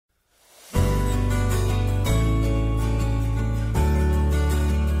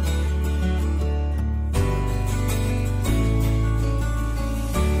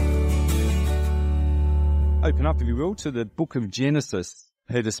Open up, if you will, to the book of Genesis.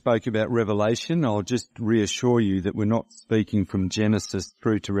 Peter spoke about Revelation. I'll just reassure you that we're not speaking from Genesis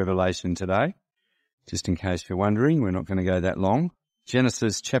through to Revelation today. Just in case you're wondering, we're not going to go that long.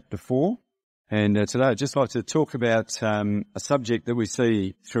 Genesis chapter 4. And today I'd just like to talk about a subject that we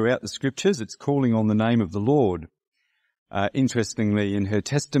see throughout the scriptures. It's calling on the name of the Lord. Interestingly, in her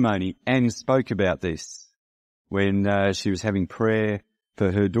testimony, Anne spoke about this when she was having prayer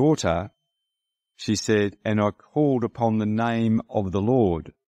for her daughter. She said, and I called upon the name of the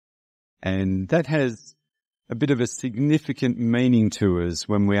Lord. And that has a bit of a significant meaning to us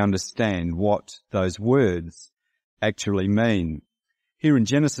when we understand what those words actually mean. Here in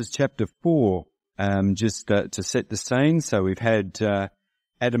Genesis chapter 4, just to set the scene, so we've had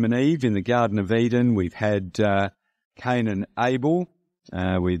Adam and Eve in the Garden of Eden. We've had Cain and Abel,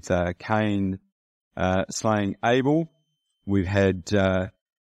 with Cain slaying Abel. We've had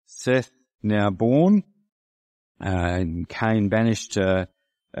Seth now born, and Cain banished,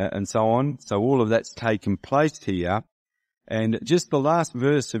 and so on. So all of that's taken place here. And just the last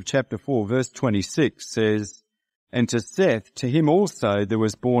verse of chapter 4, verse 26 says, and to Seth, to him also there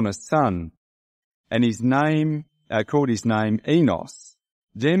was born a son, and his name, called his name Enos.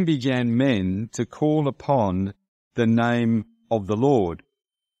 Then began men to call upon the name of the Lord.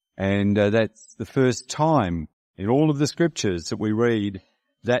 And that's the first time in all of the scriptures that we read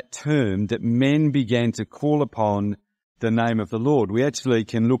that term, that men began to call upon the name of the Lord. We actually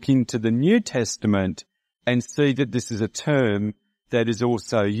can look into the New Testament and see that this is a term that is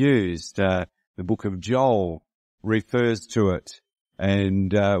also used. The book of Joel refers to it,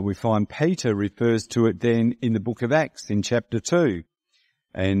 and we find Peter refers to it then in the book of Acts in chapter 2.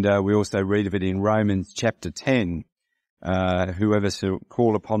 And we also read of it in Romans chapter 10. Whoever shall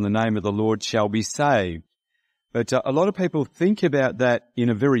call upon the name of the Lord shall be saved. But a lot of people think about that in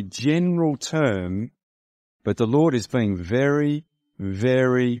a very general term, but the Lord is being very,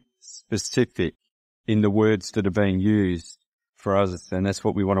 very specific in the words that are being used for us, and that's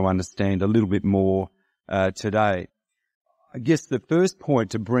what we want to understand a little bit more today. I guess the first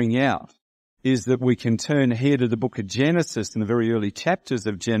point to bring out is that we can turn here to the book of Genesis, in the very early chapters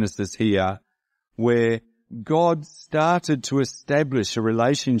of Genesis here, where God started to establish a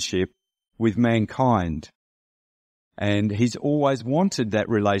relationship with mankind. And he's always wanted that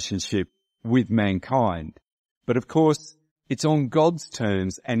relationship with mankind. But of course, it's on God's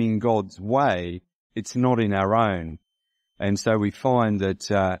terms and in God's way. It's not in our own. And so we find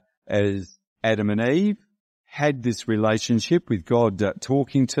that as Adam and Eve had this relationship with God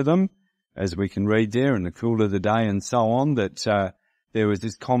talking to them, as we can read there in the cool of the day and so on, that there was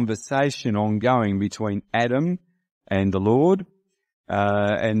this conversation ongoing between Adam and the Lord,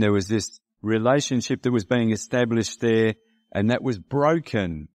 and there was this relationship that was being established there, and that was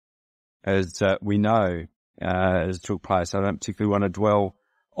broken, as we know, as it took place. I don't particularly want to dwell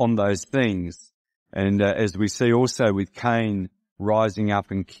on those things. And as we see also with Cain rising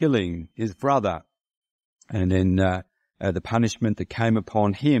up and killing his brother, and then the punishment that came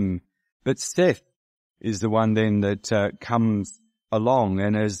upon him. But Seth is the one then that comes along,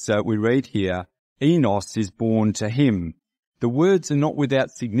 and as we read here, Enos is born to him. The words are not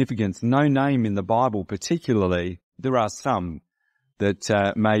without significance. No name in the Bible particularly. There are some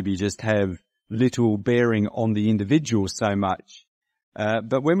that maybe just have little bearing on the individual so much.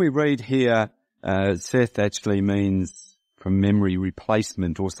 But when we read here, Seth actually means, from memory,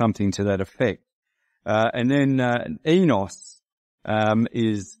 replacement or something to that effect. And then Enos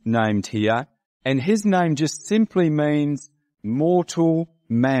is named here, and his name just simply means mortal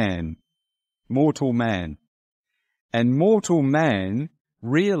man. Mortal man. And mortal man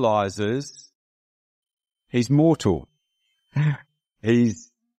realizes he's mortal.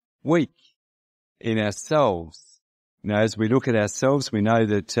 He's weak in ourselves. Now, as we look at ourselves, we know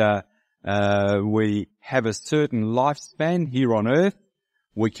that we have a certain lifespan here on earth.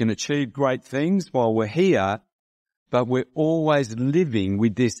 We can achieve great things while we're here, but we're always living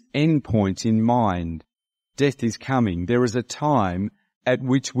with this end point in mind. Death is coming. There is a time at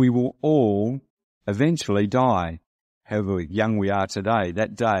which we will all eventually die. However young we are today,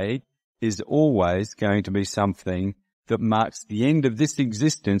 that day is always going to be something that marks the end of this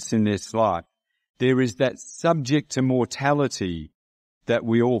existence in this life. There is that subject to mortality that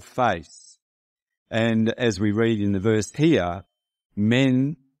we all face. And as we read in the verse here,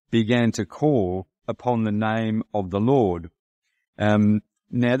 men began to call upon the name of the Lord. Now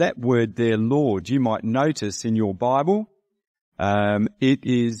that word there, Lord, you might notice in your Bible, it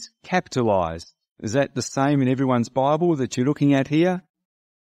is capitalized. Is that the same in everyone's Bible that you're looking at here?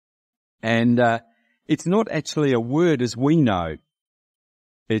 And it's not actually a word as we know.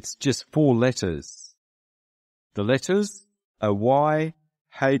 It's just 4 letters. The letters are Y,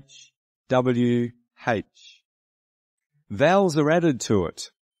 H, W, H. Vowels are added to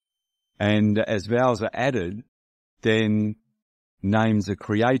it. And as vowels are added, then names are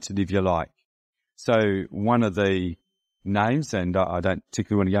created, if you like. So one of the names, and I don't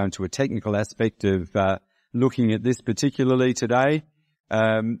particularly want to go into a technical aspect of looking at this particularly today,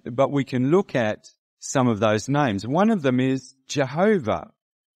 but we can look at some of those names. One of them is Jehovah,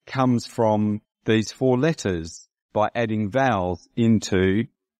 comes from these 4 letters by adding vowels into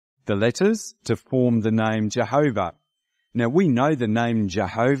the letters to form the name Jehovah. Now, we know the name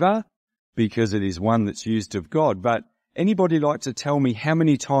Jehovah because it is one that's used of God, but anybody like to tell me how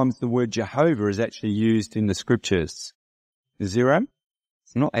many times the word Jehovah is actually used in the scriptures? 0?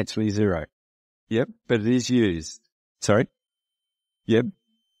 It's not actually 0. Yep, but it is used. Sorry? Yep.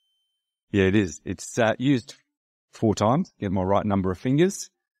 Yeah, it is. It's used 4 times. Get my right number of fingers.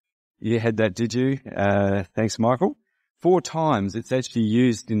 You had that, did you? Thanks, Michael. 4 times it's actually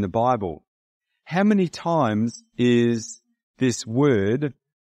used in the Bible. How many times is this word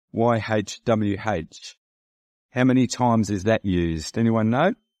YHWH? How many times is that used? Anyone know?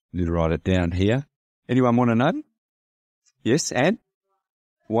 I need to write it down here. Anyone want to know? Yes, and?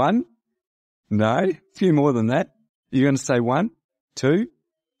 1? No, a few more than that. You're going to say 1, 2,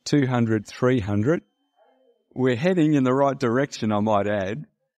 200, 300. We're heading in the right direction, I might add.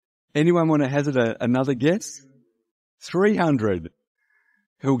 Anyone want to hazard another guess? 300.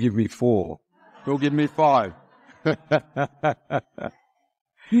 Who'll give me 4? Who'll give me 5? I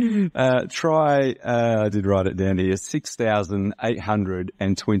did write it down here,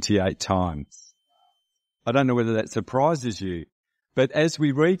 6,828 times. I don't know whether that surprises you, but as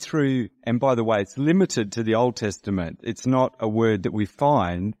we read through, and by the way, it's limited to the Old Testament. It's not a word that we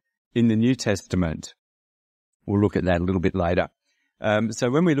find in the New Testament. We'll look at that a little bit later. So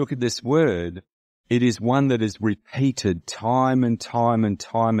when we look at this word, it is one that is repeated time and time and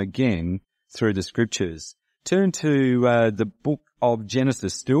time again through the scriptures. Turn to the book of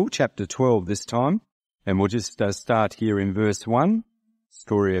Genesis still, chapter 12 this time, and we'll just start here in verse 1,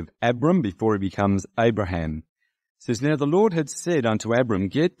 story of Abram before he becomes Abraham. It says, "Now the Lord had said unto Abram,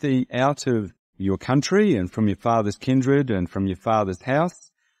 Get thee out of your country and from your father's kindred and from your father's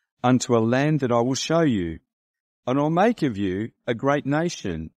house unto a land that I will show you. And I'll make of you a great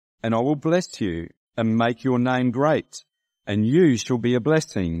nation, and I will bless you and make your name great, and you shall be a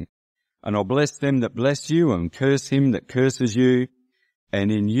blessing. And I'll bless them that bless you and curse him that curses you,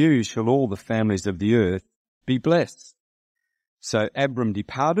 and in you shall all the families of the earth be blessed. So Abram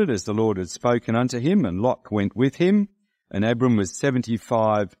departed as the Lord had spoken unto him, and Lot went with him. And Abram was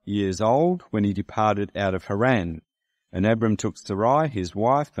 75 years old when he departed out of Haran. And Abram took Sarai his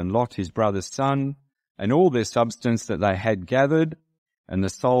wife, and Lot his brother's son, and all their substance that they had gathered, and the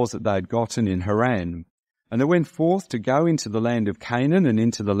souls that they had gotten in Haran. And they went forth to go into the land of Canaan, and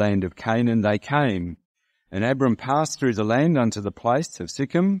into the land of Canaan they came. And Abram passed through the land unto the place of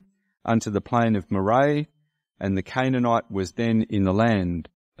Sichem, unto the plain of Moreh, and the Canaanite was then in the land.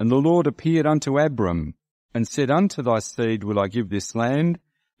 And the Lord appeared unto Abram, and said, Unto thy seed will I give this land,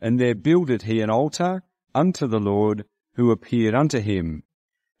 and there builded he an altar unto the Lord, who appeared unto him.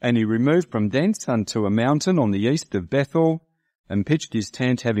 And he removed from thence unto a mountain on the east of Bethel, and pitched his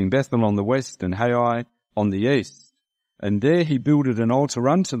tent, having Bethel on the west and Hai on the east. And there he builded an altar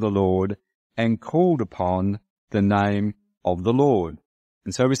unto the Lord, and called upon the name of the Lord."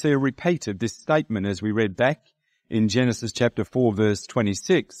 And so we see a repeat of this statement as we read back in Genesis chapter 4, verse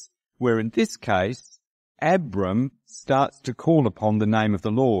 26, where in this case, Abram starts to call upon the name of the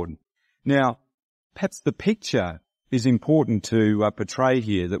Lord. Now, perhaps the picture is important to portray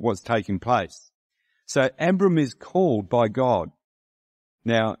here that what's taking place. So Abram is called by God.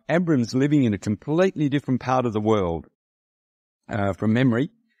 Now, Abram's living in a completely different part of the world. From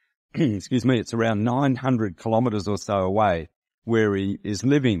memory, excuse me, it's around 900 kilometres or so away where he is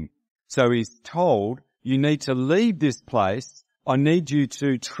living. So he's told, you need to leave this place. I need you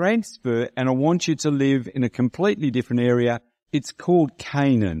to transfer, and I want you to live in a completely different area. It's called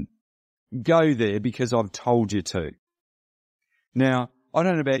Canaan. Go there because I've told you to. Now, I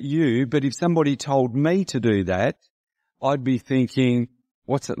don't know about you, but if somebody told me to do that, I'd be thinking,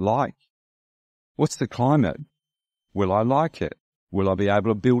 what's it like? What's the climate? Will I like it? Will I be able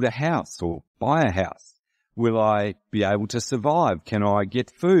to build a house or buy a house? Will I be able to survive? Can I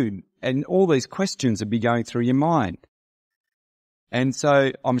get food? And all these questions would be going through your mind. And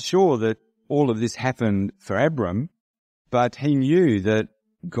so I'm sure that all of this happened for Abram, but he knew that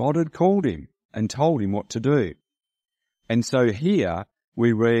God had called him and told him what to do. And so here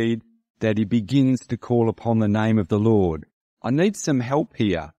we read that he begins to call upon the name of the Lord. I need some help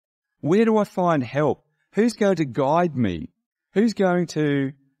here. Where do I find help? Who's going to guide me? Who's going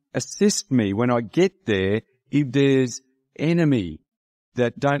to assist me when I get there if there's enemy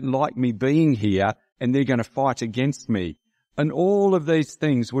that don't like me being here and they're going to fight against me? And all of these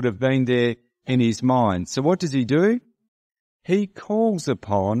things would have been there in his mind. So what does he do? He calls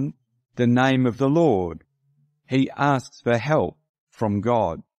upon the name of the Lord. He asks for help from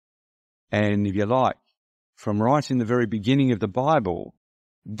God. And if you like, from right in the very beginning of the Bible,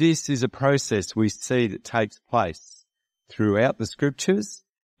 this is a process we see that takes place throughout the scriptures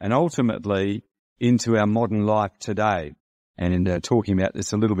and ultimately into our modern life today. And talking about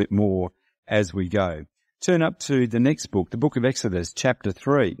this a little bit more as we go. Turn up to the next book, the book of Exodus, chapter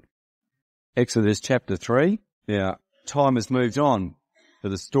 3. Exodus chapter 3. Now, time has moved on to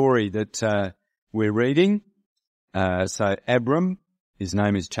the story that we're reading. So Abram, his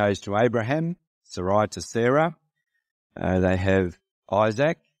name is changed to Abraham, Sarai to Sarah. They have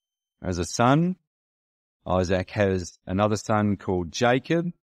Isaac as a son. Isaac has another son called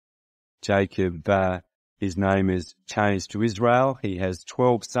Jacob. Jacob, his name is changed to Israel. He has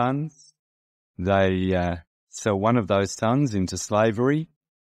 12 sons. They sell one of those sons into slavery,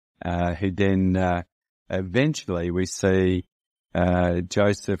 who then eventually we see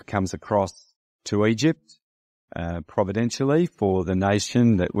Joseph comes across to Egypt providentially for the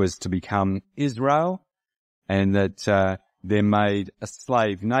nation that was to become Israel, and that they're made a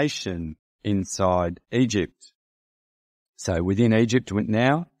slave nation inside Egypt. So within Egypt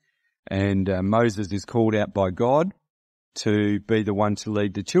now, and Moses is called out by God to be the one to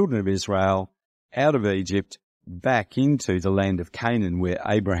lead the children of Israel out of Egypt back into the land of Canaan, where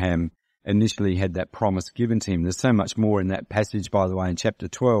Abraham initially had that promise given to him. There's so much more in that passage, by the way, in chapter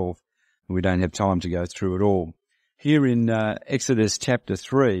 12. We don't have time to go through it all. Here in Exodus chapter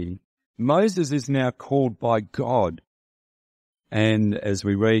 3, Moses is now called by God. And as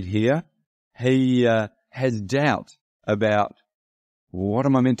we read here, he has doubt about, what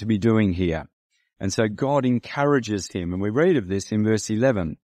am I meant to be doing here? And so God encourages him. And we read of this in verse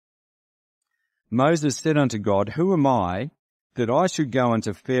 11. Moses said unto God, who am I that I should go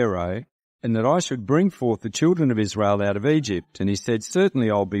unto Pharaoh, and that I should bring forth the children of Israel out of Egypt? And he said,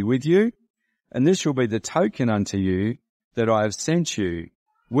 certainly I'll be with you, and this shall be the token unto you that I have sent you.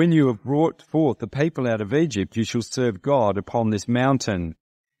 When you have brought forth the people out of Egypt, you shall serve God upon this mountain.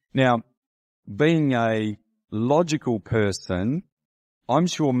 Now, being a logical person, I'm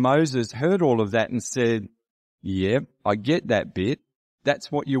sure Moses heard all of that and said, yeah, I get that bit.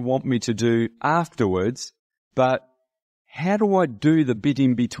 That's what you want me to do afterwards. But how do I do the bit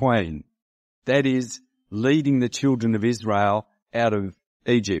in between? That is, leading the children of Israel out of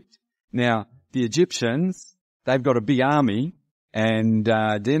Egypt. Now, the Egyptians, they've got a big army, and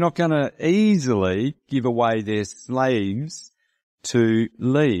they're not going to easily give away their slaves to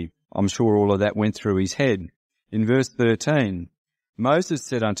leave. I'm sure all of that went through his head. In verse 13, Moses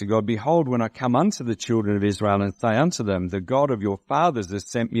said unto God, behold, when I come unto the children of Israel and say unto them, the God of your fathers has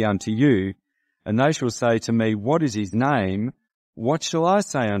sent me unto you, and they shall say to me, what is his name? What shall I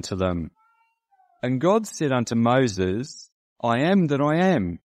say unto them? And God said unto Moses, I am that I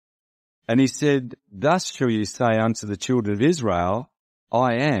am. And he said, thus shall you say unto the children of Israel,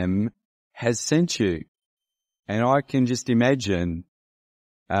 I am has sent you. And I can just imagine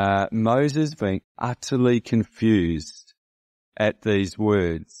Moses being utterly confused at these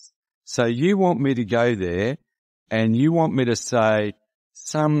words. So you want me to go there, and you want me to say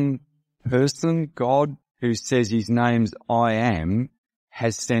some person, God, who says his name's I am,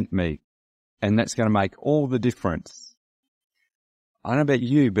 has sent me. And that's going to make all the difference. I don't know about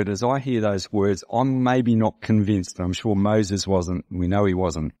you, but as I hear those words, I'm maybe not convinced. I'm sure Moses wasn't. We know he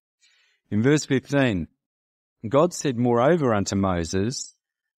wasn't. In verse 15, God said moreover unto Moses,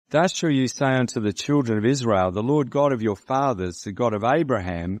 thus shall you say unto the children of Israel, the Lord God of your fathers, the God of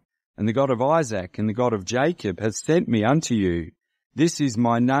Abraham, and the God of Isaac, and the God of Jacob, has sent me unto you. This is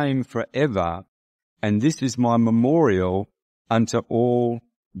my name forever, and this is my memorial unto all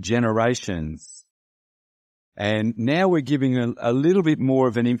generations. And now we're giving a little bit more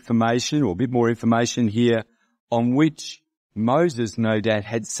of an information, or a bit more information here, on which Moses, no doubt,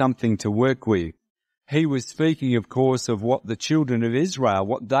 had something to work with. He was speaking, of course, of what the children of Israel,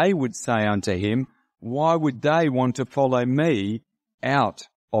 what they would say unto him. Why would they want to follow me out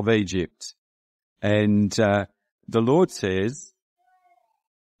of Egypt? And the Lord says,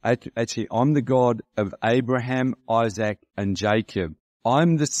 actually, I'm the God of Abraham, Isaac, and Jacob.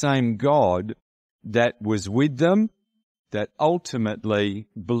 I'm the same God that was with them, that ultimately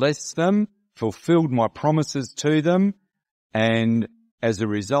blessed them, fulfilled my promises to them, and as a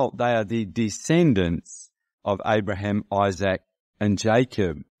result, they are the descendants of Abraham, Isaac, and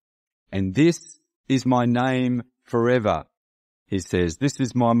Jacob. And this is my name forever. He says, this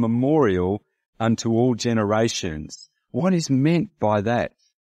is my memorial unto all generations. What is meant by that?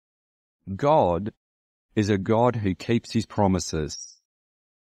 God is a God who keeps his promises.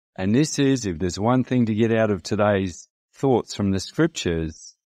 And this is, if there's one thing to get out of today's thoughts from the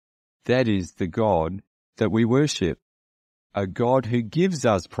scriptures, that is the God that we worship. A God who gives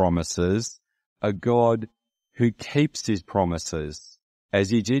us promises, a God who keeps his promises, as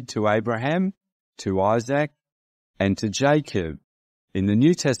he did to Abraham, to Isaac, and to Jacob. In the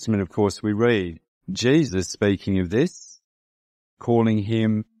New Testament, of course, we read Jesus speaking of this, calling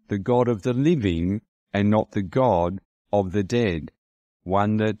him the God of the living and not the God of the dead,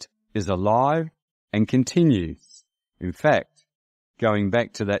 one that is alive and continues. In fact, going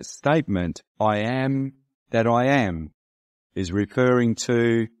back to that statement, I am that I am, is referring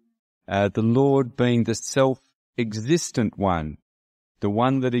to the Lord being the self-existent one, the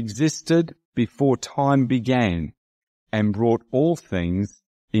one that existed before time began and brought all things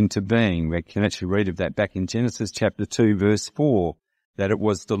into being. We can actually read of that back in Genesis chapter 2, verse 4, that it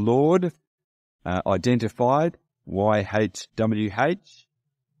was the Lord identified, YHWH,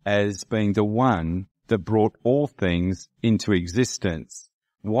 as being the one that brought all things into existence.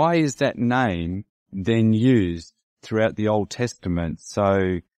 Why is that name then used throughout the Old Testament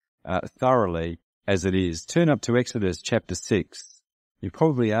so thoroughly as it is? Turn up to Exodus chapter 6. You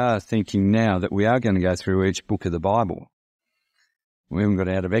probably are thinking now that we are going to go through each book of the Bible. We haven't got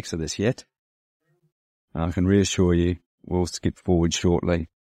out of Exodus yet. I can reassure you, we'll skip forward shortly.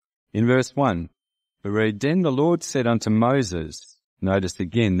 In verse 1, we read, Then the Lord said unto Moses, notice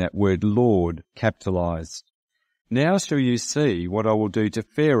again that word Lord capitalized, Now shall you see what I will do to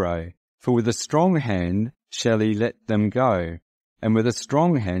Pharaoh, for with a strong hand shall he let them go, and with a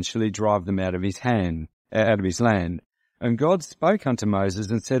strong hand shall he drive them out of his land. And God spoke unto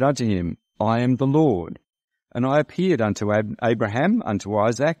Moses and said unto him, I am the Lord. And I appeared unto Abraham, unto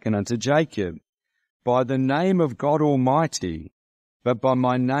Isaac, and unto Jacob, by the name of God Almighty, but by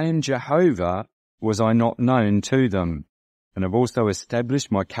my name Jehovah was I not known to them. And have also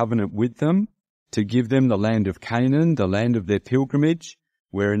established my covenant with them, to give them the land of Canaan, the land of their pilgrimage,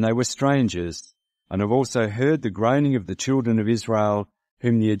 wherein they were strangers. And have also heard the groaning of the children of Israel,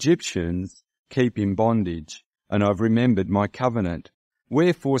 whom the Egyptians keep in bondage. And I've remembered my covenant.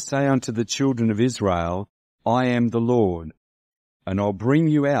 Wherefore say unto the children of Israel, I am the Lord. And I'll bring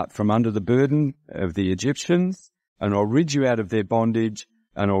you out from under the burden of the Egyptians, and I'll rid you out of their bondage,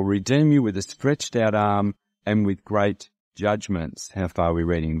 and I'll redeem you with a stretched out arm and with great judgments. How far are we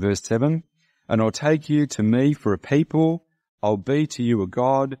reading? Verse 7. And I'll take you to me for a people, I'll be to you a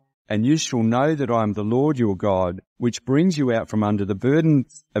God, and you shall know that I am the Lord your God, which brings you out from under the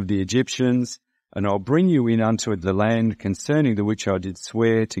burdens of the Egyptians, and I'll bring you in unto the land concerning the which I did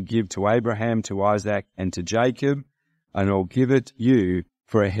swear to give to Abraham, to Isaac, and to Jacob, and I'll give it you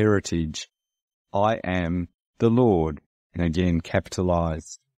for a heritage. I am the Lord. And again,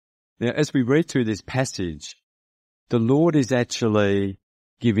 capitalized. Now, as we read through this passage, the Lord is actually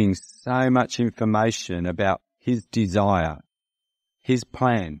giving so much information about his desire, his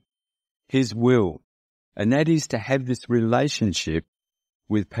plan, his will, and that is to have this relationship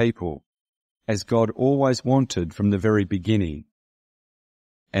with people, as God always wanted from the very beginning.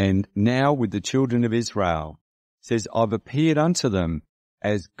 And now with the children of Israel, says, I've appeared unto them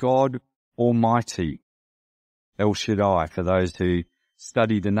as God Almighty, El Shaddai, for those who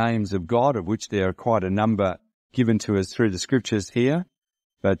study the names of God, of which there are quite a number given to us through the scriptures here.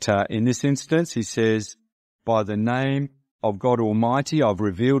 But in this instance, he says, by the name of God Almighty, I've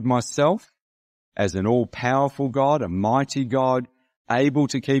revealed myself as an all-powerful God, a mighty God, able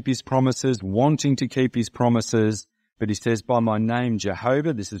to keep his promises, wanting to keep his promises. But he says, by my name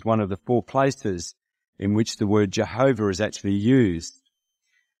Jehovah, this is one of the 4 places in which the word Jehovah is actually used.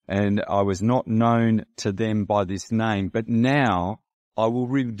 And I was not known to them by this name, but now I will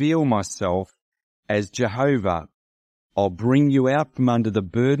reveal myself as Jehovah. I'll bring you out from under the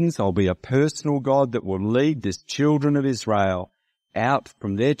burdens. I'll be a personal God that will lead this children of Israel out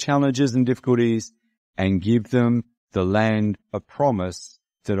from their challenges and difficulties and give them the land of promise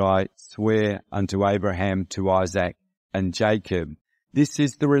that I swear unto Abraham, to Isaac, and Jacob. This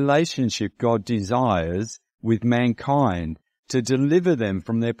is the relationship God desires with mankind, to deliver them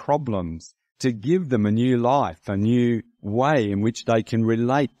from their problems, to give them a new life, a new way in which they can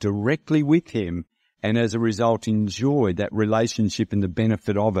relate directly with him, and as a result enjoy that relationship and the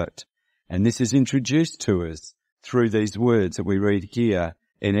benefit of it. And this is introduced to us through these words that we read here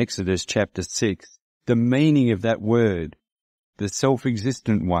in Exodus chapter 6. The meaning of that word, the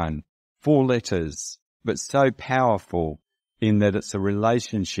self-existent one, 4 letters, but so powerful in that it's a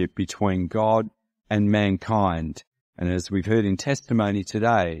relationship between God and mankind. And as we've heard in testimony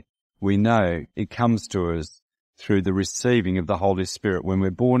today, we know it comes to us through the receiving of the Holy Spirit when we're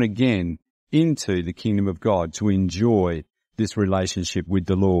born again into the kingdom of God to enjoy this relationship with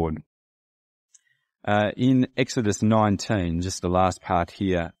the Lord. In Exodus 19, just the last part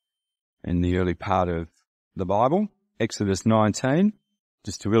here in the early part of the Bible, Exodus 19,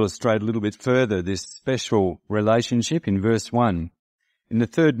 just to illustrate a little bit further this special relationship in verse 1. In the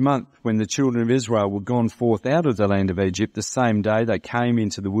 3rd month, when the children of Israel were gone forth out of the land of Egypt, the same day they came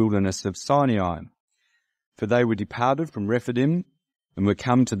into the wilderness of Sinai. For they were departed from Rephidim and were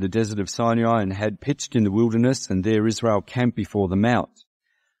come to the desert of Sinai and had pitched in the wilderness, and there Israel camped before the mount.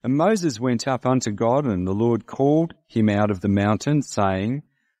 And Moses went up unto God, and the Lord called him out of the mountain, saying,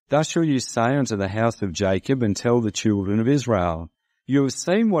 Thus shall you say unto the house of Jacob, and tell the children of Israel, You have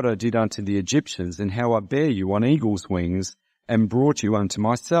seen what I did unto the Egyptians, and how I bare you on eagle's wings, and brought you unto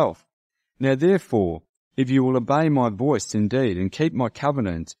myself. Now therefore, if you will obey my voice indeed, and keep my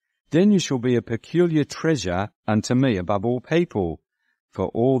covenant, then you shall be a peculiar treasure unto me above all people, for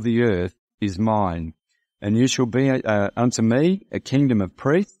all the earth is mine. And you shall be unto me a kingdom of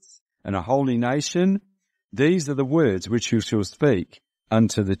priests and a holy nation. These are the words which you shall speak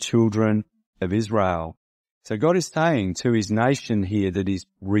unto the children of Israel. So God is saying to his nation here that he's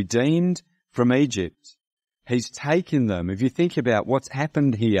redeemed from Egypt. He's taken them. If you think about what's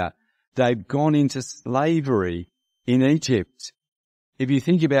happened here, they've gone into slavery in Egypt. If you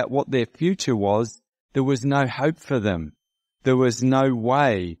think about what their future was, there was no hope for them. There was no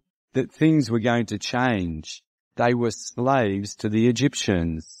way that things were going to change. They were slaves to the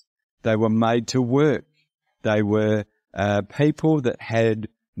Egyptians. They were made to work. They were people that had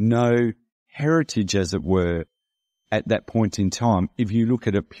no heritage, as it were, at that point in time, if you look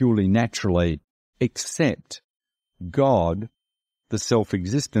at it purely naturally, except God, the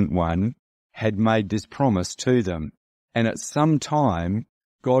self-existent one, had made this promise to them. And at some time,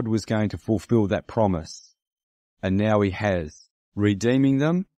 God was going to fulfill that promise. And now he has, redeeming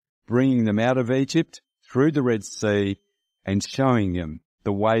them, bringing them out of Egypt, through the Red Sea, and showing them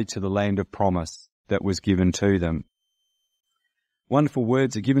the way to the land of promise that was given to them. Wonderful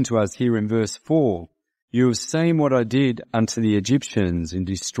words are given to us here in verse 4. You have seen what I did unto the Egyptians in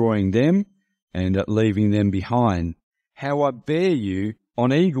destroying them and leaving them behind, how I bare you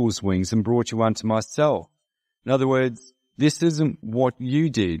on eagle's wings and brought you unto myself. In other words, this isn't what you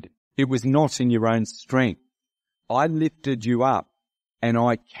did. It was not in your own strength. I lifted you up and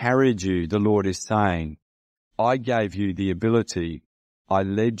I carried you, the Lord is saying. I gave you the ability. I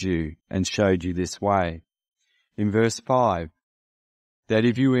led you and showed you this way. In verse 5, that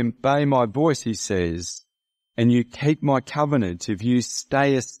if you obey my voice, he says, and you keep my covenant, if you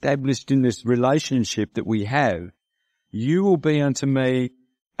stay established in this relationship that we have, you will be unto me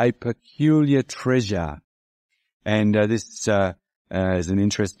a peculiar treasure. And this is an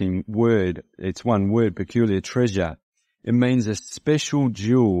interesting word. It's one word, peculiar treasure. It means a special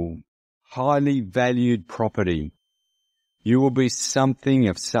jewel, highly valued property. You will be something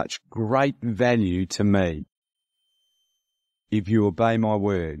of such great value to me if you obey my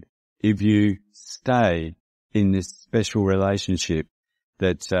word, if you stay in this special relationship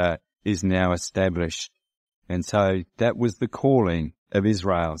that is now established. And so that was the calling of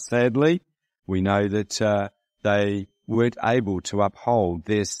Israel. Sadly, we know that they weren't able to uphold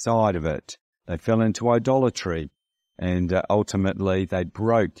their side of it. They fell into idolatry, and ultimately they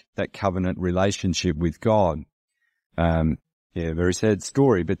broke that covenant relationship with God. Very sad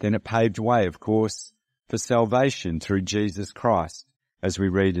story, but then it paved way, of course, for salvation through Jesus Christ, as we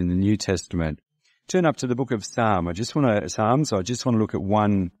read in the New Testament. Turn up to the book of Psalms. I just want to look at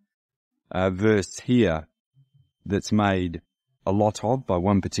one verse here that's made a lot of by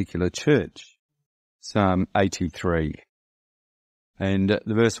one particular church. Psalm 83. And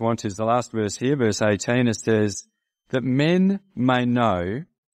the verse 1 is the last verse here, verse 18. It says, that men may know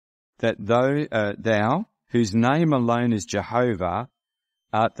that thou, whose name alone is Jehovah,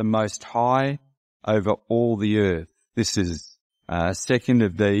 art the most high over all the earth. This is second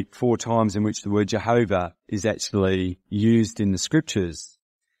of the 4 times in which the word Jehovah is actually used in the scriptures.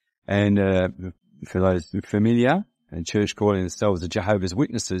 And for those familiar, and church calling themselves the Jehovah's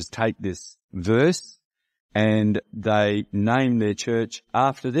Witnesses, take this verse and they name their church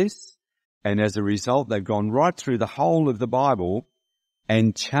after this. And as a result, they've gone right through the whole of the Bible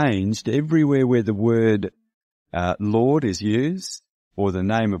and changed everywhere where the word Lord is used or the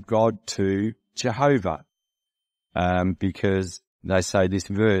name of God to Jehovah. Because they say this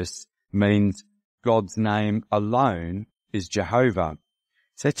verse means God's name alone is Jehovah.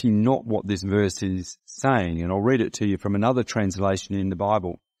 It's actually not what this verse is saying, and I'll read it to you from another translation in the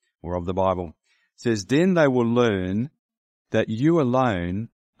Bible, or of the Bible. says, then they will learn that you alone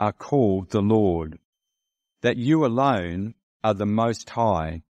are called the Lord, that you alone are the Most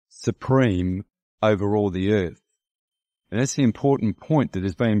High, supreme over all the earth. And that's the important point that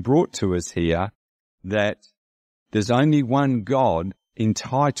has been brought to us here, that there's only one God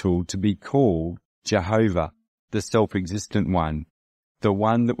entitled to be called Jehovah, the self-existent one, the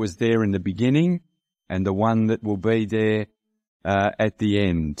one that was there in the beginning and the one that will be there at the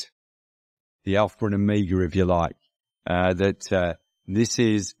end, the Alpha and Omega, if you like, this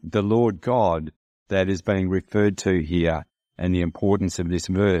is the Lord God that is being referred to here, and the importance of this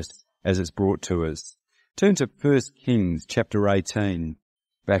verse as it's brought to us. Turn to 1 Kings chapter 18,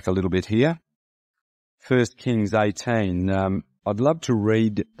 back a little bit here. 1 Kings 18, I'd love to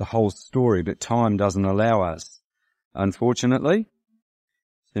read the whole story, but time doesn't allow us, unfortunately.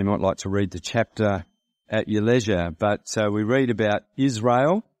 So you might like to read the chapter at your leisure, but we read about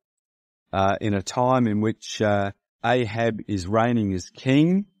Israel in a time in which Ahab is reigning as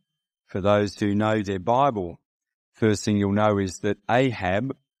king. For those who know their Bible, first thing you'll know is that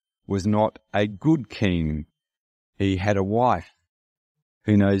Ahab was not a good king. He had a wife.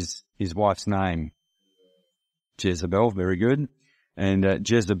 Who knows his wife's name? Jezebel, very good. And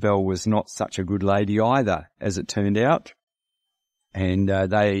Jezebel was not such a good lady either, as it turned out. And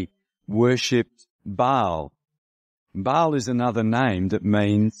they worshipped Baal. Baal is another name that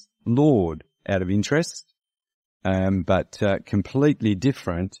means Lord, out of interest, but completely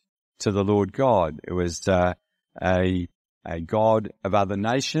different to the Lord God. It was a god of other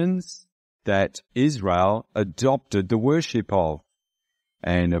nations that Israel adopted the worship of.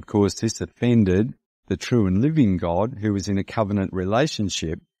 And of course this offended the true and living God, who was in a covenant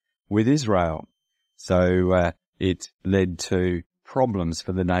relationship with Israel. So it led to problems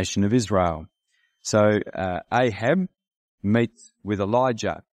for the nation of Israel. So Ahab meets with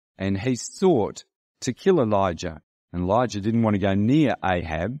Elijah, and he sought to kill Elijah. And Elijah didn't want to go near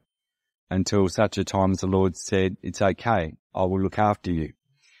Ahab until such a time as the Lord said, it's okay, I will look after you.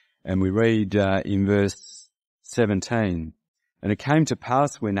 And we read in verse 17, and it came to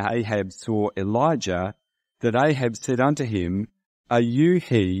pass when Ahab saw Elijah, that Ahab said unto him, are you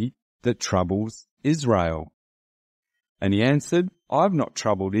he that troubles Israel? And he answered, I have not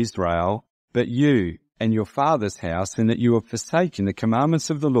troubled Israel, but you and your father's house, in that you have forsaken the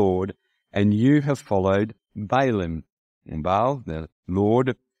commandments of the Lord, and you have followed Baalim. And Baal, the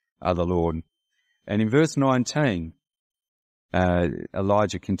Lord, are the Lord. And in verse 19,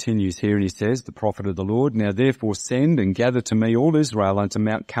 Elijah continues here, and he says, the prophet of the Lord, now therefore send and gather to me all Israel unto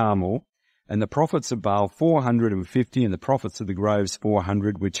Mount Carmel, and the prophets of Baal 450, and the prophets of the groves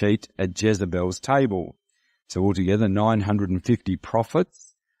 400, which eat at Jezebel's table. So altogether 950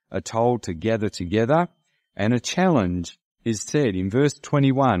 prophets are told to gather together, and a challenge is said in verse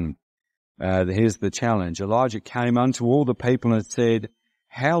 21. Here's the challenge. Elijah came unto all the people and said,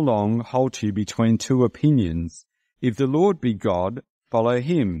 how long halt you between two opinions? If the Lord be God, follow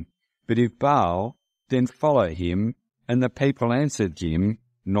him. But if Baal, then follow him. And the people answered him,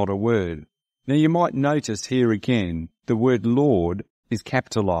 not a word. Now you might notice here again, the word Lord is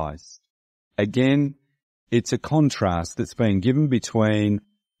capitalized. Again, it's a contrast that's been given between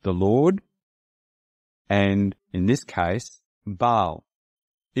the Lord and, in this case, Baal.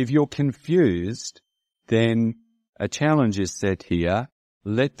 If you're confused, then a challenge is set here.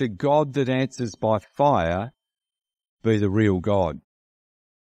 Let the God that answers by fire be the real God.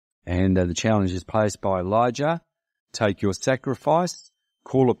 And the challenge is placed by Elijah. Take your sacrifice,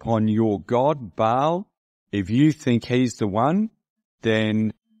 call upon your God, Baal. If you think he's the one,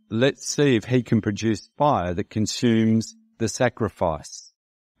 then let's see if he can produce fire that consumes the sacrifice.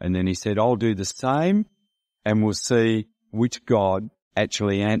 And then he said, I'll do the same, and we'll see which God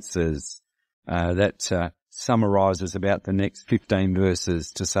actually answers. That summarizes about the next 15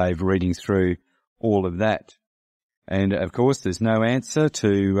 verses to save reading through all of that. And of course, there's no answer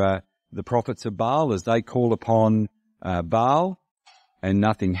to the prophets of Baal as they call upon Baal, and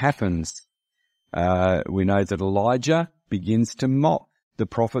nothing happens. We know that Elijah begins to mock the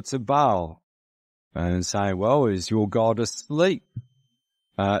prophets of Baal and say, well, is your God asleep?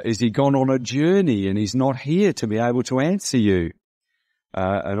 Is he gone on a journey and he's not here to be able to answer you?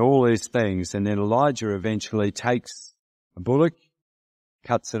 And all these things. And then Elijah eventually takes a bullock,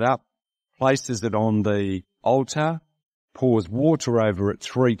 cuts it up, places it on the altar, pours water over it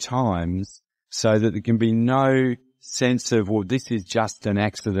 3 times so that there can be no sense of, well, this is just an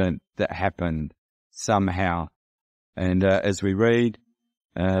accident that happened somehow. And as we read,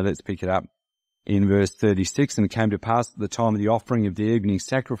 let's pick it up in verse 36. And it came to pass at the time of the offering of the evening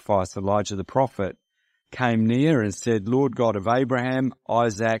sacrifice, Elijah the prophet came near and said, Lord God of Abraham,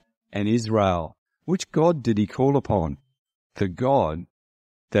 Isaac, and Israel. Which God did he call upon? The God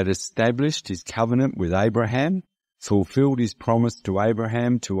that established his covenant with Abraham, fulfilled his promise to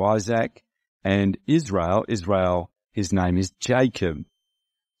Abraham, to Isaac, and Israel. Israel, his name is Jacob.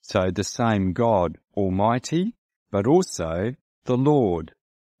 So the same God Almighty, but also the Lord,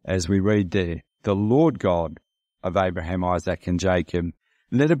 as we read there, the Lord God of Abraham, Isaac, and Jacob.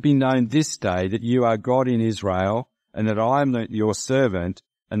 Let it be known this day that you are God in Israel, and that I am your servant,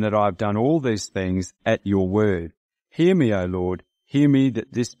 and that I have done all these things at your word. Hear me, O Lord, hear me,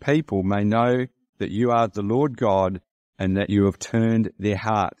 that this people may know that you are the Lord God, and that you have turned their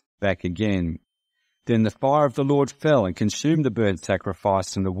heart back again. Then the fire of the Lord fell and consumed the burnt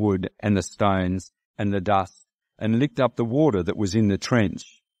sacrifice and the wood and the stones and the dust, and licked up the water that was in the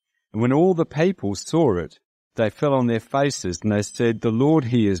trench. And when all the people saw it, they fell on their faces, and they said, the Lord,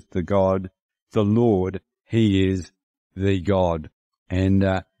 he is the God. The Lord, he is the God. And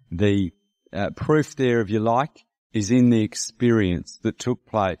the proof there, if you like, is in the experience that took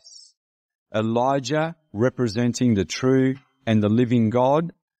place. Elijah, representing the true and the living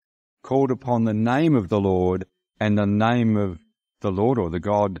God, called upon the name of the Lord, and the name of the Lord, or the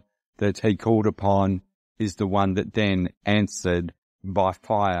God that he called upon, is the one that then answered by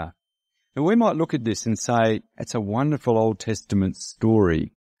fire. And we might look at this and say, it's a wonderful Old Testament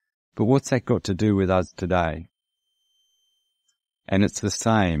story, but what's that got to do with us today? And it's the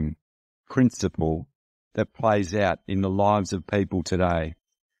same principle that plays out in the lives of people today.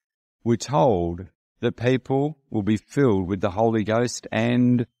 We're told that people will be filled with the Holy Ghost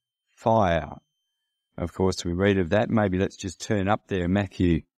and fire. Of course, we read of that. Maybe let's just turn up there,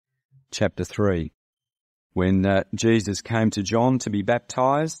 Matthew chapter 3. When Jesus came to John to be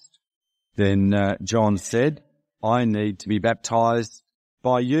baptized, then John said, I need to be baptized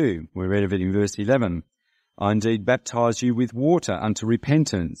by you. We read of it in verse 11. I indeed baptize you with water unto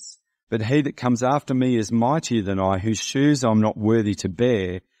repentance, but he that comes after me is mightier than I, whose shoes I'm not worthy to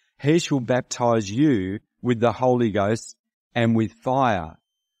bear. He shall baptize you with the Holy Ghost and with fire.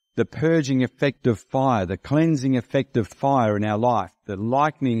 The purging effect of fire, the cleansing effect of fire in our life, the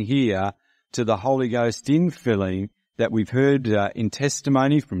likening here to the Holy Ghost infilling that we've heard in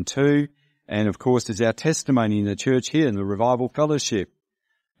testimony from 2, and of course is our testimony in the church here in the Revival Fellowship.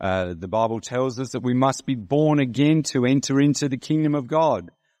 The Bible tells us that we must be born again to enter into the kingdom of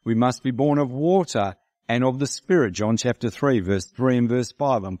God. We must be born of water and of the Spirit. John chapter 3, verse 3 and verse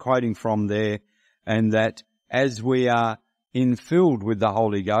 5. I'm quoting from there. And that as we are infilled with the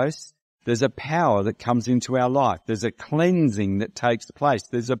Holy Ghost, there's a power that comes into our life. There's a cleansing that takes place.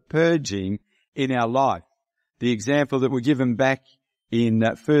 There's a purging in our life. The example that we're given back in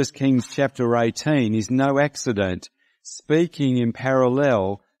 1 Kings chapter 18 is no accident, speaking in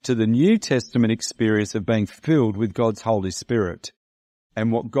parallel to the New Testament experience of being filled with God's Holy Spirit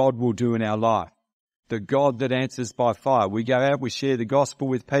and what God will do in our life. The God that answers by fire. We go out, we share the gospel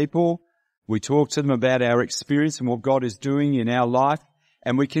with people, we talk to them about our experience and what God is doing in our life,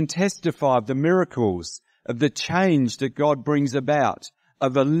 and we can testify of the miracles, of the change that God brings about,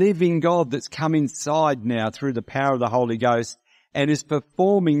 of a living God that's come inside now through the power of the Holy Ghost and is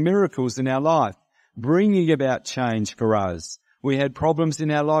performing miracles in our life, bringing about change for us. We had problems in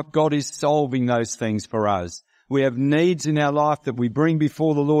our life. God is solving those things for us. We have needs in our life that we bring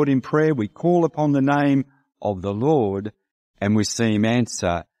before the Lord in prayer. We call upon the name of the Lord and we see him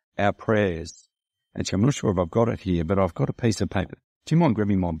answer our prayers. Actually, I'm not sure if I've got it here, but I've got a piece of paper. Do you mind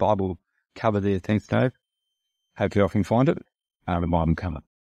grabbing my Bible cover there? Thanks, Dave. Hopefully I can find it. The Bible cover.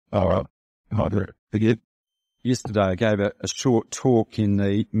 All right. Forget. Yesterday I gave a short talk in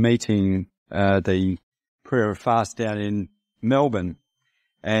the meeting, the prayer of fast down in Melbourne.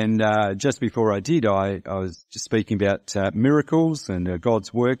 And just before I did, I was just speaking about miracles and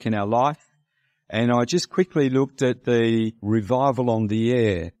God's work in our life. And I just quickly looked at the Revival on the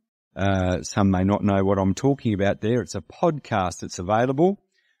Air. Some may not know what I'm talking about there. It's a podcast that's available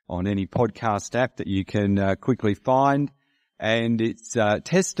on any podcast app that you can quickly find. And it's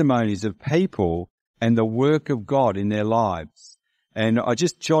testimonies of people and the work of God in their lives. And I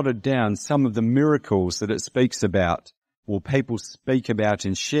just jotted down some of the miracles that it speaks about, or people speak about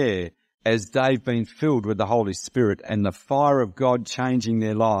and share as they've been filled with the Holy Spirit and the fire of God changing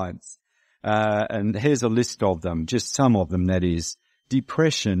their lives. And here's a list of them, just some of them, that is.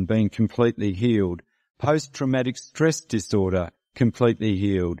 Depression being completely healed. Post-traumatic stress disorder completely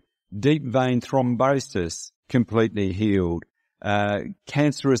healed. Deep vein thrombosis completely healed.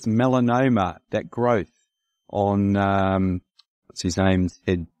 Cancerous melanoma, that growth on, what's his name's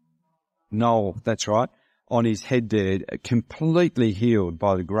head? Noel, that's right. On his head there, completely healed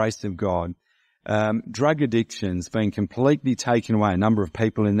by the grace of God. Drug addictions being completely taken away, a number of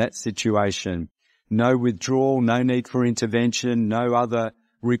people in that situation. no withdrawal, no need for intervention, no other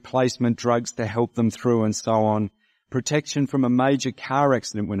replacement drugs to help them through and so on. Protection from a major car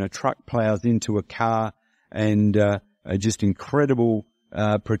accident when a truck plows into a car, and just incredible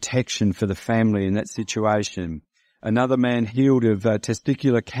protection for the family in that situation. Another man healed of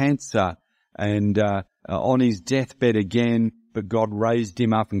testicular cancer and on his deathbed again, but God raised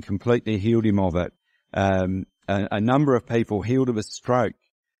him up and completely healed him of it. A number of people healed of a stroke.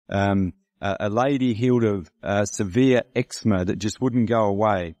 A lady healed of severe eczema that just wouldn't go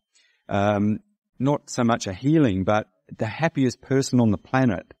away. Not so much a healing, but the happiest person on the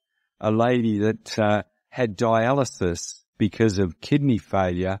planet. A lady that had dialysis because of kidney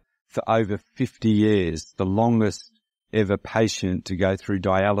failure for over 50 years, the longest ever patient to go through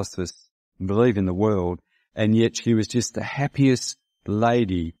dialysis, I believe, in the world. And yet she was just the happiest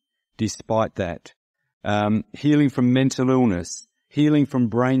lady despite that. Healing from mental illness, healing from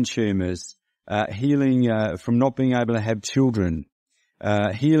brain tumours, healing from not being able to have children,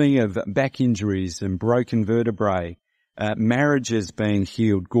 healing of back injuries and broken vertebrae, marriages being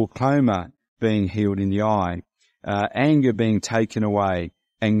healed, glaucoma being healed in the eye, anger being taken away,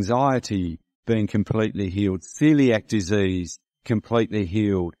 anxiety being completely healed, celiac disease completely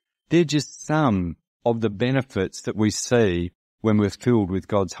healed. They're just some of the benefits that we see when we're filled with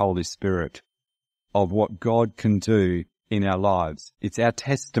God's Holy Spirit, of what God can do in our lives. It's our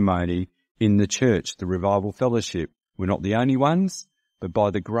testimony in the church, the Revival Fellowship. We're not the only ones, but by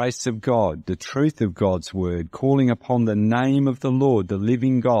the grace of God, the truth of God's word, calling upon the name of the Lord, the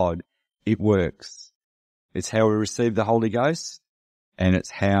living God, it works. It's how we receive the Holy Ghost, and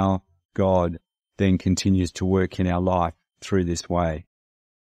it's how God then continues to work in our life through this way.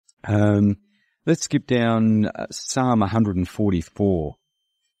 Let's skip down Psalm 144.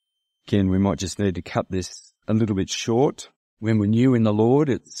 Again, we might just need to cut this a little bit short. When we're new in the Lord,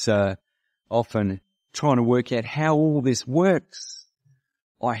 it's often trying to work out how all this works.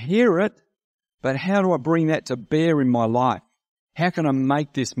 I hear it, but how do I bring that to bear in my life? How can I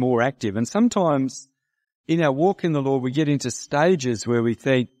make this more active? And sometimes in our walk in the Lord, we get into stages where we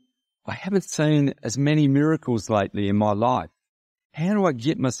think, I haven't seen as many miracles lately in my life. How do I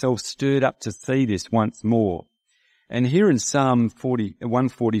get myself stirred up to see this once more? And here in Psalm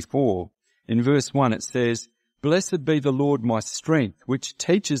 144, in verse 1, it says, Blessed be the Lord my strength, which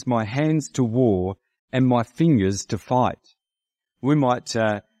teaches my hands to war and my fingers to fight. We might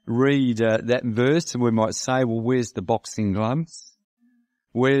read that verse and we might say, well, where's the boxing gloves?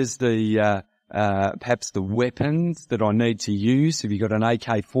 Where's the perhaps the weapons that I need to use? Have you got an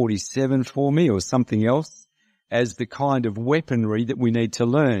AK-47 for me or something else as the kind of weaponry that we need to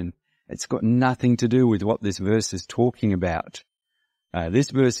learn? It's got nothing to do with what this verse is talking about. This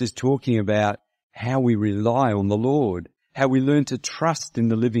verse is talking about how we rely on the Lord, how we learn to trust in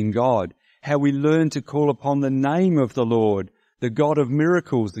the living God, how we learn to call upon the name of the Lord, the God of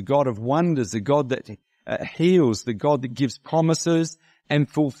miracles, the God of wonders, the God that heals, the God that gives promises and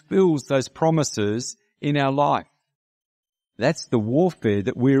fulfills those promises in our life. That's the warfare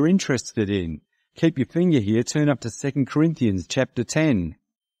that we're interested in. Keep your finger here, turn up to 2 Corinthians chapter 10.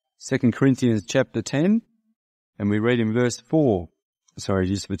 2 Corinthians chapter 10, and we read in verse 4. Sorry,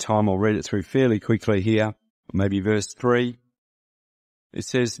 just for time, I'll read it through fairly quickly here. Maybe verse 3. It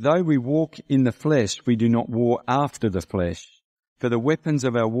says, Though we walk in the flesh, we do not war after the flesh. For the weapons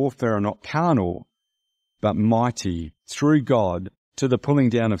of our warfare are not carnal, but mighty, through God, to the pulling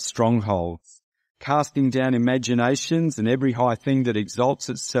down of strongholds, casting down imaginations and every high thing that exalts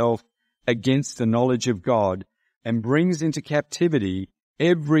itself against the knowledge of God, and brings into captivity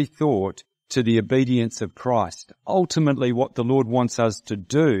every thought to the obedience of Christ. Ultimately, what the Lord wants us to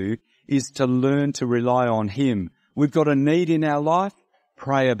do is to learn to rely on Him. We've got a need in our life,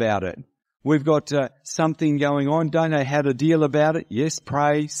 pray about it. We've got something going on, don't know how to deal about it. Yes,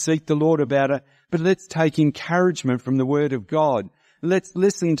 pray, seek the Lord about it, but let's take encouragement from the Word of God. Let's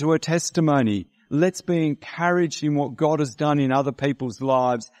listen to a testimony. Let's be encouraged in what God has done in other people's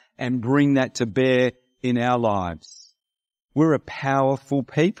lives and bring that to bear in our lives. We're a powerful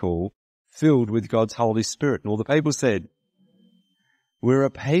people filled with God's Holy Spirit. And all the people said, we're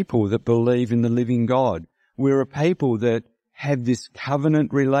a people that believe in the living God. We're a people that have this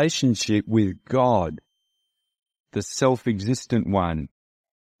covenant relationship with God, the self-existent one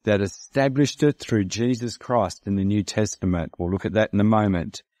that established it through Jesus Christ in the New Testament. We'll look at that in a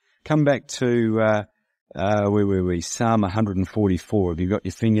moment. Come back to, where were we? Psalm 144. Have you got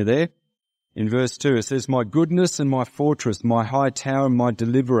your finger there? In verse 2, it says, My goodness and my fortress, my high tower and my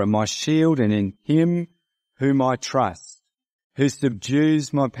deliverer, my shield, and in Him whom I trust, who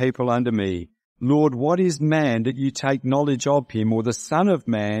subdues my people under me. Lord, what is man that you take knowledge of him, or the son of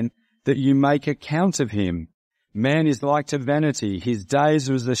man that you make account of him. Man is like to vanity. His days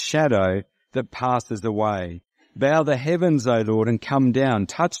are as a shadow that passes away. Bow the heavens, O Lord, and come down.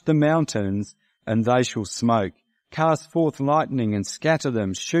 Touch the mountains, and they shall smoke. Cast forth lightning and scatter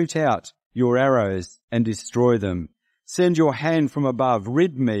them. Shoot out your arrows and destroy them. Send your hand from above.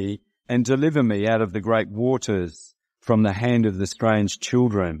 Rid me and deliver me out of the great waters, from the hand of the strange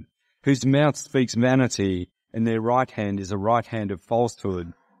children, whose mouth speaks vanity, and their right hand is a right hand of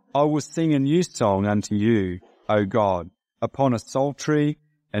falsehood. I will sing a new song unto you, O God. Upon a psaltery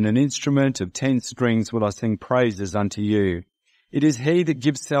and an instrument of 10 strings will I sing praises unto you. It is he that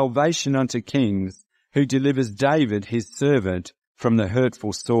gives salvation unto kings, who delivers David his servant from the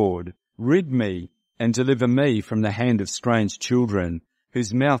hurtful sword. Rid me and deliver me from the hand of strange children,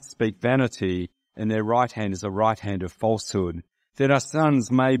 whose mouth speak vanity, and their right hand is a right hand of falsehood, that our sons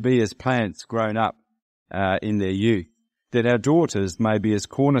may be as plants grown up in their youth, that our daughters may be as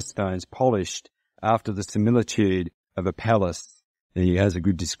cornerstones polished after the similitude of a palace. And he has a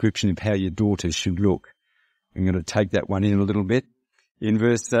good description of how your daughters should look. I'm going to take that one in a little bit. In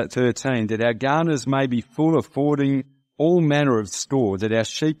verse 13, that our garners may be full, affording all manner of store, that our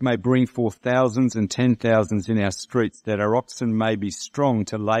sheep may bring forth thousands and 10,000s in our streets, that our oxen may be strong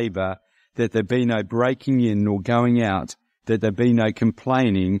to labour, that there be no breaking in nor going out, that there be no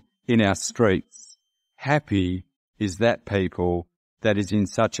complaining in our streets. Happy is that people that is in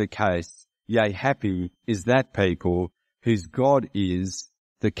such a case. Yea, happy is that people whose God is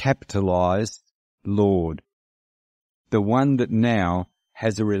the capitalized Lord, the one that now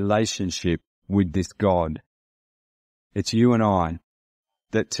has a relationship with this God. It's you and I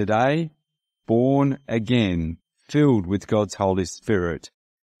that today, born again, filled with God's Holy Spirit,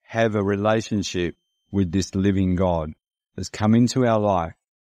 have a relationship with this living God that's come into our life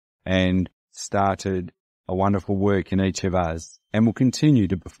and started a wonderful work in each of us, and will continue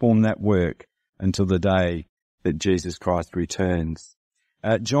to perform that work until the day that Jesus Christ returns.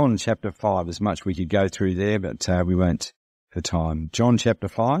 John chapter 5, there's much we could go through there, but we won't for time. John chapter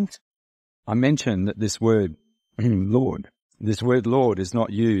 5, I mentioned that this word Lord is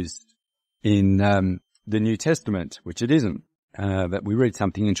not used in the New Testament, which it isn't. But we read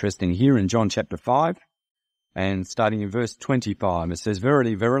something interesting here in John chapter 5, and starting in verse 25, it says,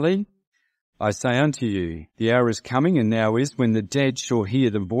 Verily, verily, I say unto you, the hour is coming, and now is, when the dead shall hear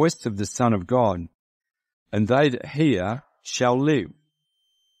the voice of the Son of God, and they that hear shall live.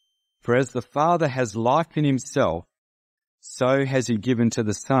 For as the Father has life in himself, so has he given to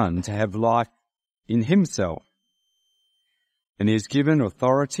the Son to have life in himself. And he has given him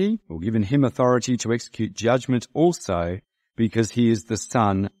authority to execute judgment also, because he is the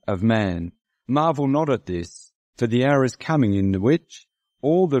Son of Man. Marvel not at this, for the hour is coming in the which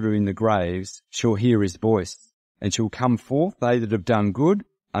all that are in the graves shall hear his voice, and shall come forth, they that have done good,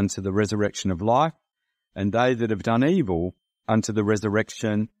 unto the resurrection of life, and they that have done evil, unto the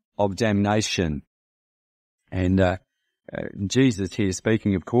resurrection of damnation. And Jesus here is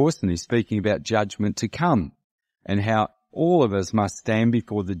speaking, of course, and he's speaking about judgment to come, and how all of us must stand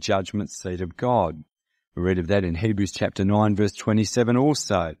before the judgment seat of God. We read of that in Hebrews chapter 9, verse 27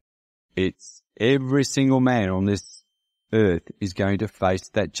 also. It's every single man on this earth is going to face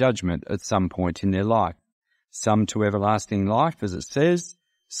that judgment at some point in their life. Some to everlasting life, as it says,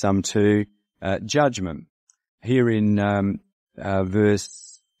 some to judgment. Here in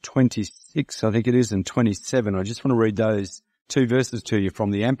verse 26, I think it is, and 27, I just want to read those two verses to you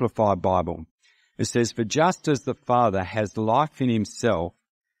from the Amplified Bible. It says, For just as the Father has life in himself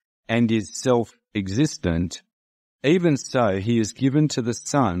and is self-existent, even so he is given to the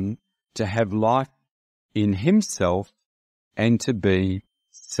Son to have life in himself and to be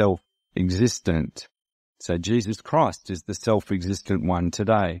self-existent. So Jesus Christ is the self-existent one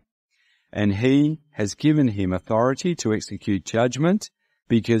today. And he has given him authority to execute judgment,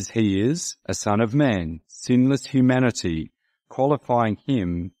 because he is a Son of Man, sinless humanity, qualifying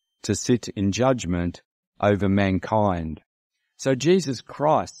him to sit in judgment over mankind. So Jesus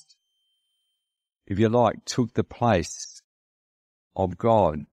Christ, if you like, took the place of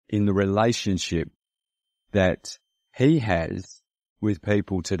God in the relationship that he has with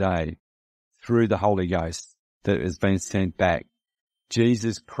people today through the Holy Ghost that has been sent back.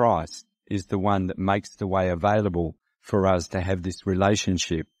 Jesus Christ is the one that makes the way available for us to have this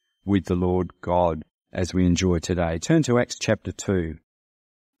relationship with the Lord God as we enjoy today. Turn to Acts chapter 2.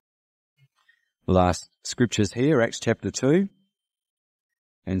 Last scriptures here, Acts chapter 2,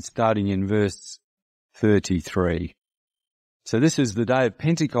 and starting in verse 33. So this is the day of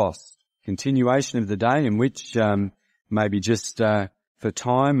Pentecost, continuation of the day in which maybe just for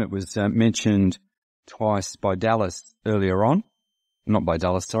time it was mentioned twice by Dallas earlier on.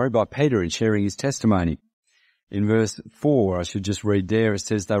 by Peter in sharing his testimony. In verse 4, I should just read there, it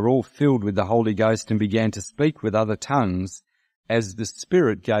says, they were all filled with the Holy Ghost and began to speak with other tongues as the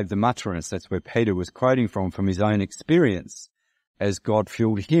Spirit gave them utterance. That's where Peter was quoting from his own experience, as God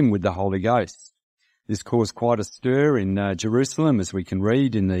filled him with the Holy Ghost. This caused quite a stir in Jerusalem, as we can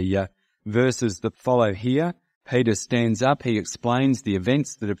read in the verses that follow here. Peter stands up, he explains the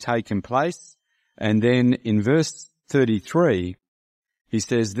events that have taken place, and then in verse 33, he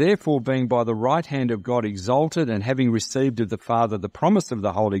says, therefore, being by the right hand of God exalted, and having received of the Father the promise of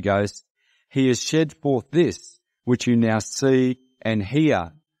the Holy Ghost, he has shed forth this, which you now see and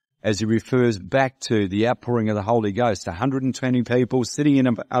hear, as he refers back to the outpouring of the Holy Ghost. 120 people sitting in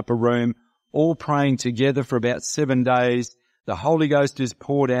an upper room, all praying together for about 7 days. The Holy Ghost is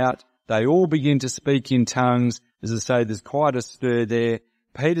poured out. They all begin to speak in tongues. As I say, there's quite a stir there.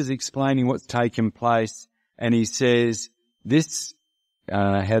 Peter's explaining what's taken place, and he says, this,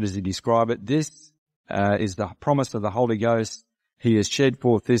 how does he describe it? This is the promise of the Holy Ghost. He has shed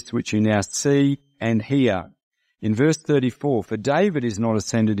forth this which you now see and hear. In verse 34, for David is not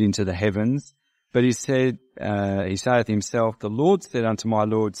ascended into the heavens, but he said, he saith himself, the Lord said unto my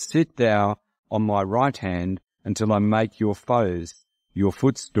Lord, sit thou on my right hand until I make your foes your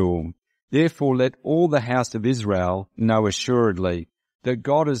footstool. Therefore let all the house of Israel know assuredly that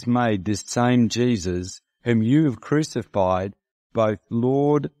God has made this same Jesus, whom you have crucified, both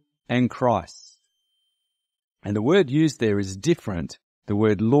Lord and Christ. And the word used there is different. The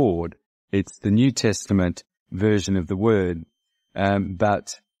word Lord, it's the New Testament version of the word,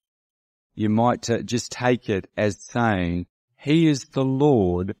 but you might just take it as saying, he is the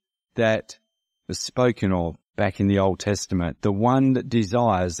Lord that was spoken of back in the Old Testament, the one that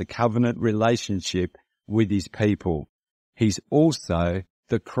desires a covenant relationship with his people. He's also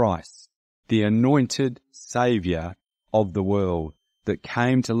the Christ, the anointed Saviour of the world that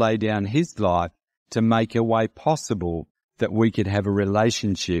came to lay down his life to make a way possible that we could have a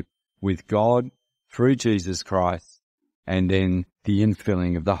relationship with God through Jesus Christ, and then the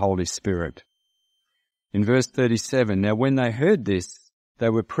infilling of the Holy Spirit. In verse 37, now when they heard this, they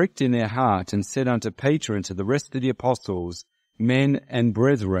were pricked in their heart and said unto Peter and to the rest of the apostles, men and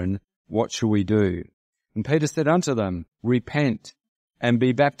brethren, what shall we do? And Peter said unto them, repent and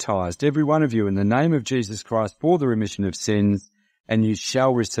be baptized, every one of you, in the name of Jesus Christ for the remission of sins, and you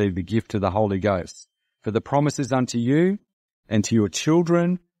shall receive the gift of the Holy Ghost. For the promise is unto you and to your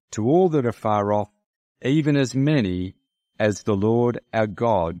children, to all that are far off, even as many as the Lord our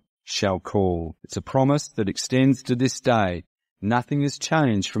God shall call. It's a promise that extends to this day. Nothing has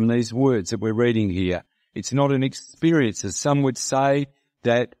changed from these words that we're reading here. It's not an experience, as some would say,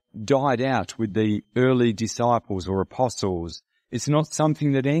 that died out with the early disciples or apostles. It's not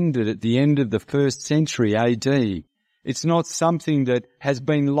something that ended at the end of the 1st century AD. It's not something that has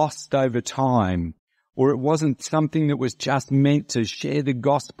been lost over time, or it wasn't something that was just meant to share the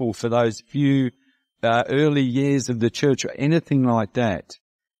gospel for those few early years of the church or anything like that.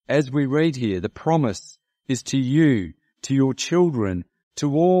 As we read here, the promise is to you, to your children,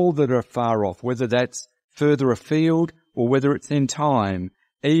 to all that are far off, whether that's further afield or whether it's in time,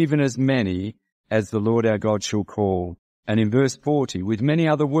 even as many as the Lord our God shall call. And in verse 40, with many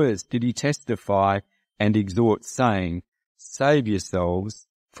other words did he testify and exhort, saying, save yourselves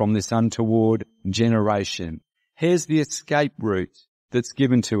from this untoward generation. Here's the escape route that's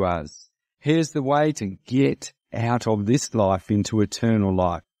given to us. Here's the way to get out of this life into eternal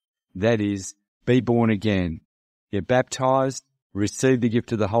life. That is, be born again. Get baptized, receive the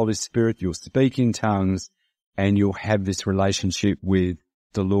gift of the Holy Spirit, you'll speak in tongues, and you'll have this relationship with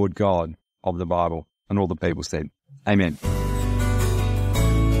the Lord God of the Bible. And all the people said, amen.